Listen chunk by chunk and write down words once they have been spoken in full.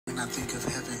think of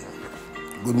heaven.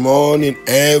 Good morning,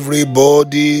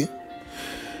 everybody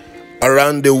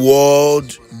around the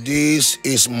world. This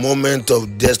is Moment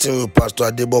of Destiny with Pastor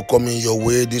Adebo coming your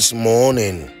way this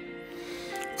morning.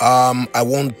 I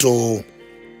want to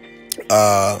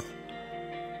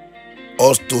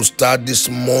us to start this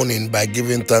morning by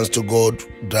giving thanks to God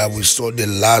that we saw the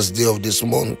last day of this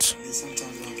month.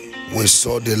 We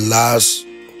saw the last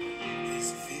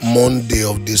Monday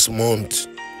of this month,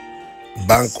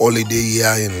 bank holiday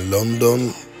here in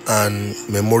London and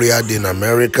Memorial Day in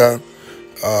America.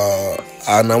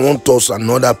 And I want us and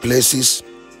other places.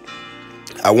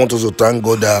 I want us to thank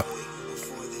God that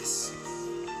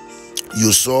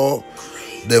you saw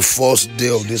the first day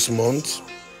of this month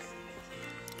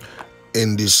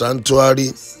in the sanctuary,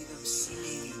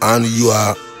 and you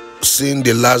are seeing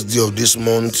the last day of this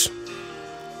month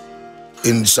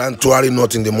in the sanctuary,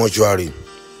 not in the mortuary.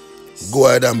 Go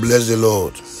ahead and bless the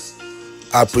Lord.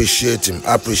 Appreciate him.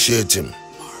 Appreciate him.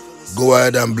 Go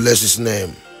ahead and bless his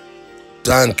name.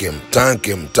 Thank him. Thank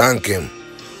him. Thank him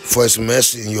for his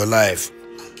mercy in your life.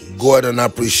 Go ahead and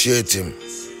appreciate him.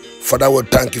 Father, we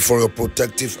thank you for your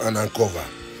protective and uncover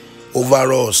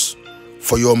over us,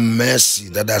 for your mercy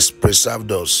that has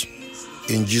preserved us.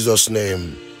 In Jesus'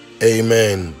 name,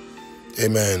 amen.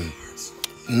 Amen.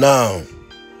 Now,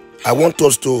 I want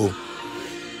us to,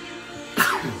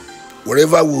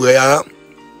 wherever we are,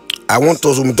 I want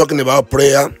us to be talking about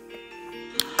prayer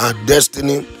and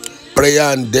destiny,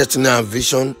 prayer and destiny and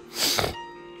vision.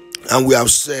 And we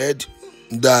have said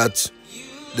that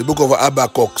the book of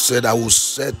Habakkuk said, I will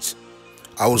stand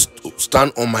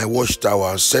on my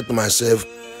watchtower, set myself,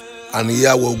 and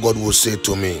hear what God will say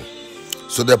to me.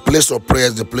 So the place of prayer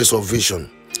is the place of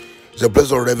vision. It's the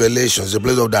place of revelation. It's the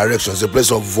place of direction. It's the place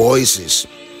of voices.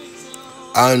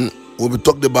 And we'll be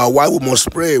talking about why we must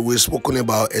pray. We've spoken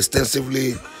about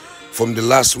extensively from the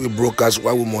last week broadcast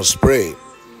why we must pray.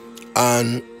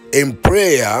 And in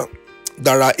prayer,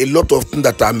 there are a lot of things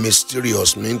that are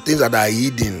mysterious, things that are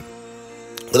hidden.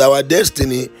 But our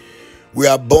destiny, we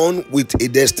are born with a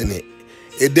destiny.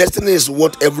 A destiny is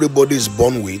what everybody is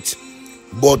born with,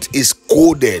 but it's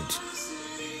coded.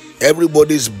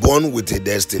 Everybody is born with a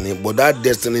destiny, but that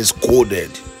destiny is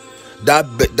coded.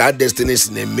 That destiny is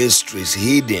in a mystery, it's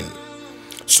hidden,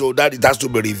 so that it has to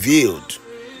be revealed.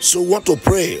 So we want to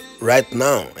pray right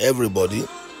now, everybody.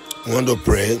 We want to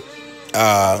pray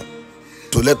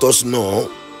to let us know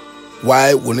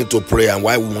why we need to pray, and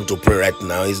why we want to pray right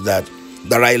now is that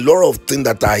there are a lot of things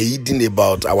that are hidden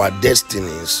about our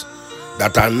destinies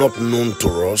that are not known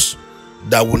to us,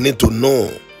 that we need to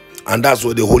know, and that's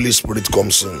where the Holy Spirit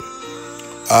comes in.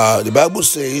 The Bible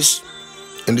says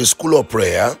in the school of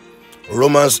prayer,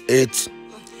 Romans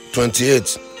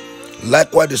 8:28,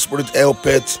 likewise the Spirit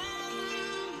helpeth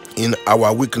in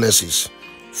our weaknesses,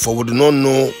 for we do not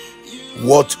know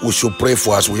what we should pray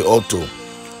for as we ought to,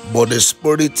 but the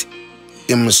Spirit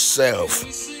himself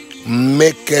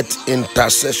maketh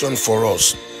intercession for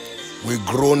us with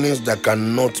groanings that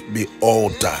cannot be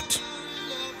altered.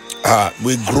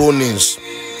 With groanings,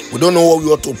 we don't know what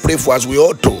we ought to pray for as we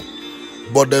ought to,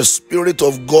 but the Spirit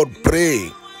of God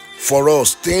pray for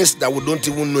us things that we don't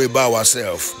even know about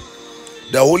ourselves.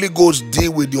 The Holy Ghost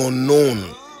deal with the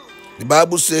unknown. The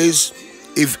Bible says,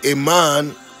 if a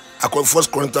man, according to 1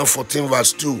 Corinthians 14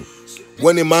 verse 2,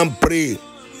 when a man pray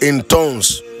in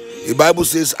tongues, the Bible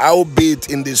says, howbeit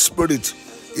in the Spirit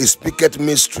he speaketh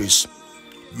mysteries.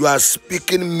 You are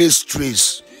speaking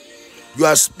mysteries. You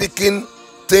are speaking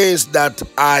things that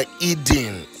are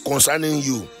hidden concerning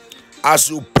you. As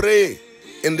you pray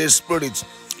in the Spirit,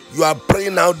 you are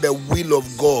praying out the will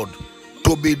of God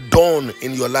to be done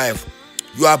in your life.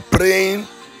 You are praying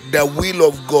the will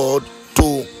of God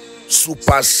to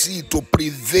supersede, to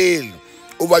prevail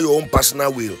over your own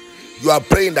personal will. You are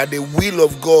praying that the will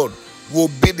of God will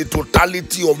be the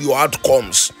totality of your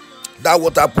outcomes. That's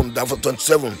what happened in verse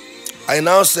 27. I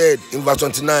now said in verse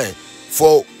 29,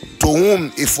 for to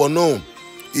whom he foreknow,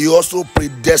 he also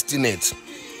predestinate.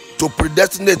 To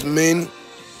predestinate means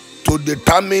to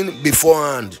determine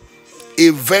beforehand.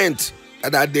 Events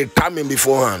that are determined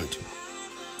beforehand.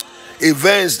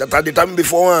 Events that are determined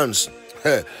beforehand.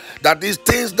 That is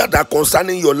things that are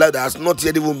concerning your life that has not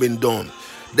yet even been done.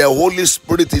 The Holy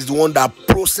Spirit is the one that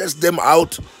processes them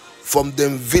out from the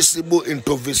invisible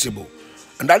into visible.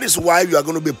 And that is why you are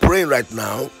going to be praying right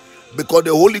now, because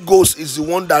the Holy Ghost is the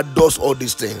one that does all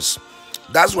these things.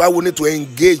 That's why we need to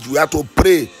engage. We have to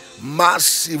pray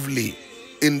massively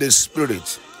in the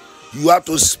Spirit. You have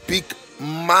to speak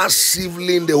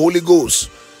massively in the Holy Ghost,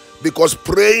 because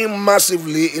praying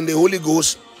massively in the Holy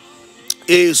Ghost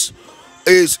is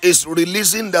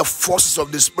releasing the forces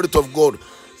of the Spirit of God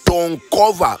to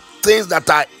uncover things that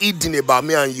are hidden about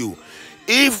me and you.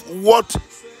 If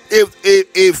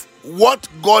what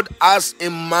God has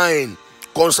in mind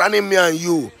concerning me and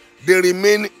you, they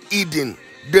remain hidden,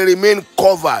 they remain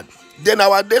covered, then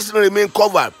our destiny remain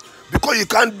covered, because you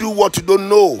can't do what you don't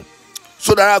know.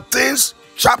 So there are things,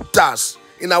 chapters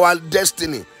in our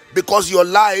destiny, because your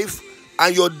life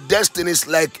and your destiny is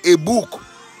like a book.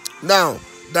 Now,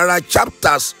 there are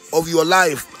chapters of your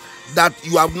life that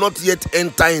you have not yet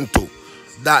entered into,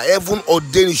 that heaven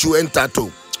ordained you should enter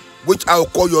to, which I will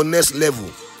call your next level.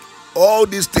 All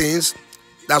these things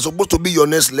that are supposed to be your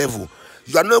next level,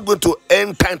 you are not going to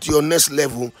enter into your next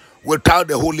level without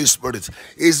the Holy Spirit.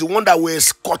 It's the one that will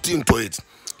escort you into it.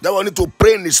 That we need to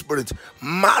pray in the Spirit,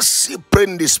 massive prayer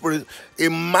in the Spirit, a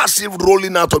massive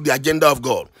rolling out of the agenda of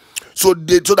God, so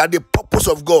that the purpose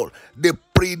of God, the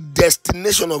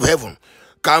predestination of heaven,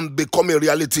 can become a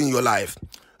reality in your life.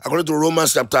 According to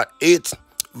Romans chapter 8,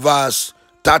 verse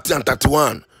 30 and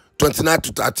 31, 29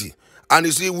 to 30. And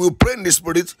you see, we'll pray in the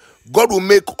Spirit, God will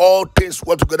make all things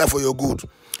work together for your good.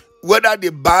 Whether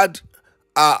the bad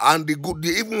and the good,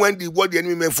 even when what the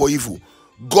enemy meant for evil,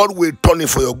 God will turn it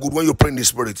for your good when you pray in the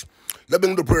Spirit. Let me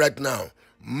begin to pray right now.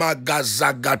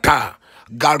 Magazagata,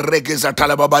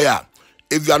 Garegezatalababaya.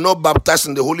 If you are not baptized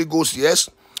in the Holy Ghost, yes,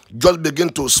 just begin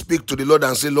to speak to the Lord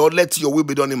and say, Lord, let your will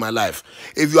be done in my life.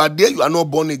 If you are there, you are not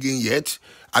born again yet,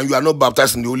 and you are not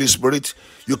baptized in the Holy Spirit,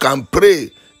 you can pray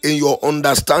in your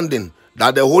understanding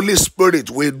that the Holy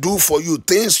Spirit will do for you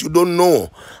things you don't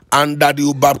know, and that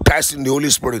you baptize in the Holy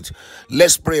Spirit.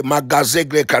 Let's pray.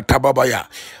 Magazegre katababaya,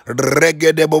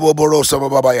 regede boboboro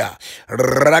sababaya,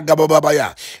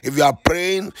 ragababaya. If you are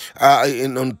praying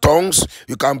in tongues,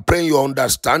 you can pray in your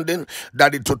understanding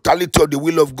that the totality of the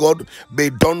will of God be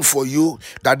done for you,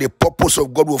 that the purpose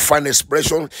of God will find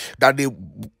expression, that the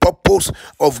purpose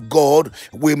of God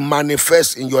will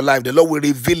manifest in your life. The Lord will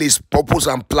reveal His purpose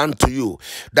and plan to you,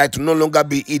 that it will no longer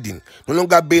be hidden, no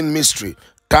longer be in mystery.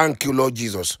 Thank you, Lord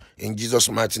Jesus. In Jesus'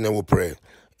 mighty name we pray.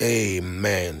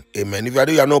 Amen. Amen. If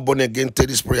you are not born again, take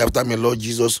this prayer after me. Lord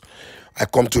Jesus, I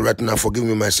come to you right now. Forgive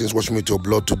me my sins. Wash me with your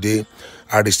blood today.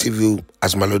 I receive you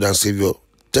as my Lord and Savior.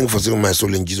 Thank you for saving my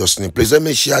soul in Jesus' name. Please let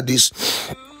me share this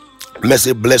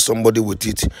message. Bless somebody with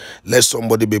it. Let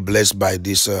somebody be blessed by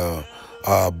this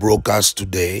broadcast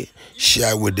today.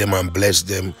 Share with them and bless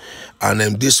them. And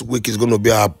then this week is going to be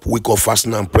a week of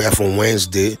fasting and prayer from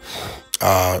Wednesday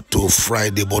to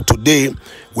Friday. But today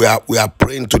we are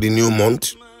praying to the new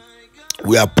month.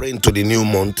 We are praying to the new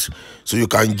month. So you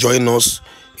can join us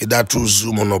either through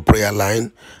Zoom on our prayer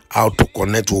line. How to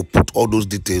connect, we'll put all those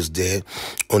details there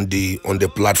on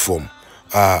the platform.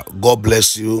 God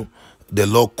bless you. The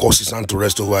Lord cause His hand to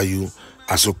rest over you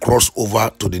as you cross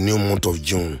over to the new month of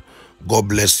June. God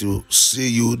bless you. See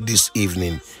you this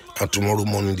evening and tomorrow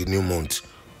morning, the new month.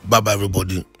 Bye-bye,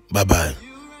 everybody. Bye-bye.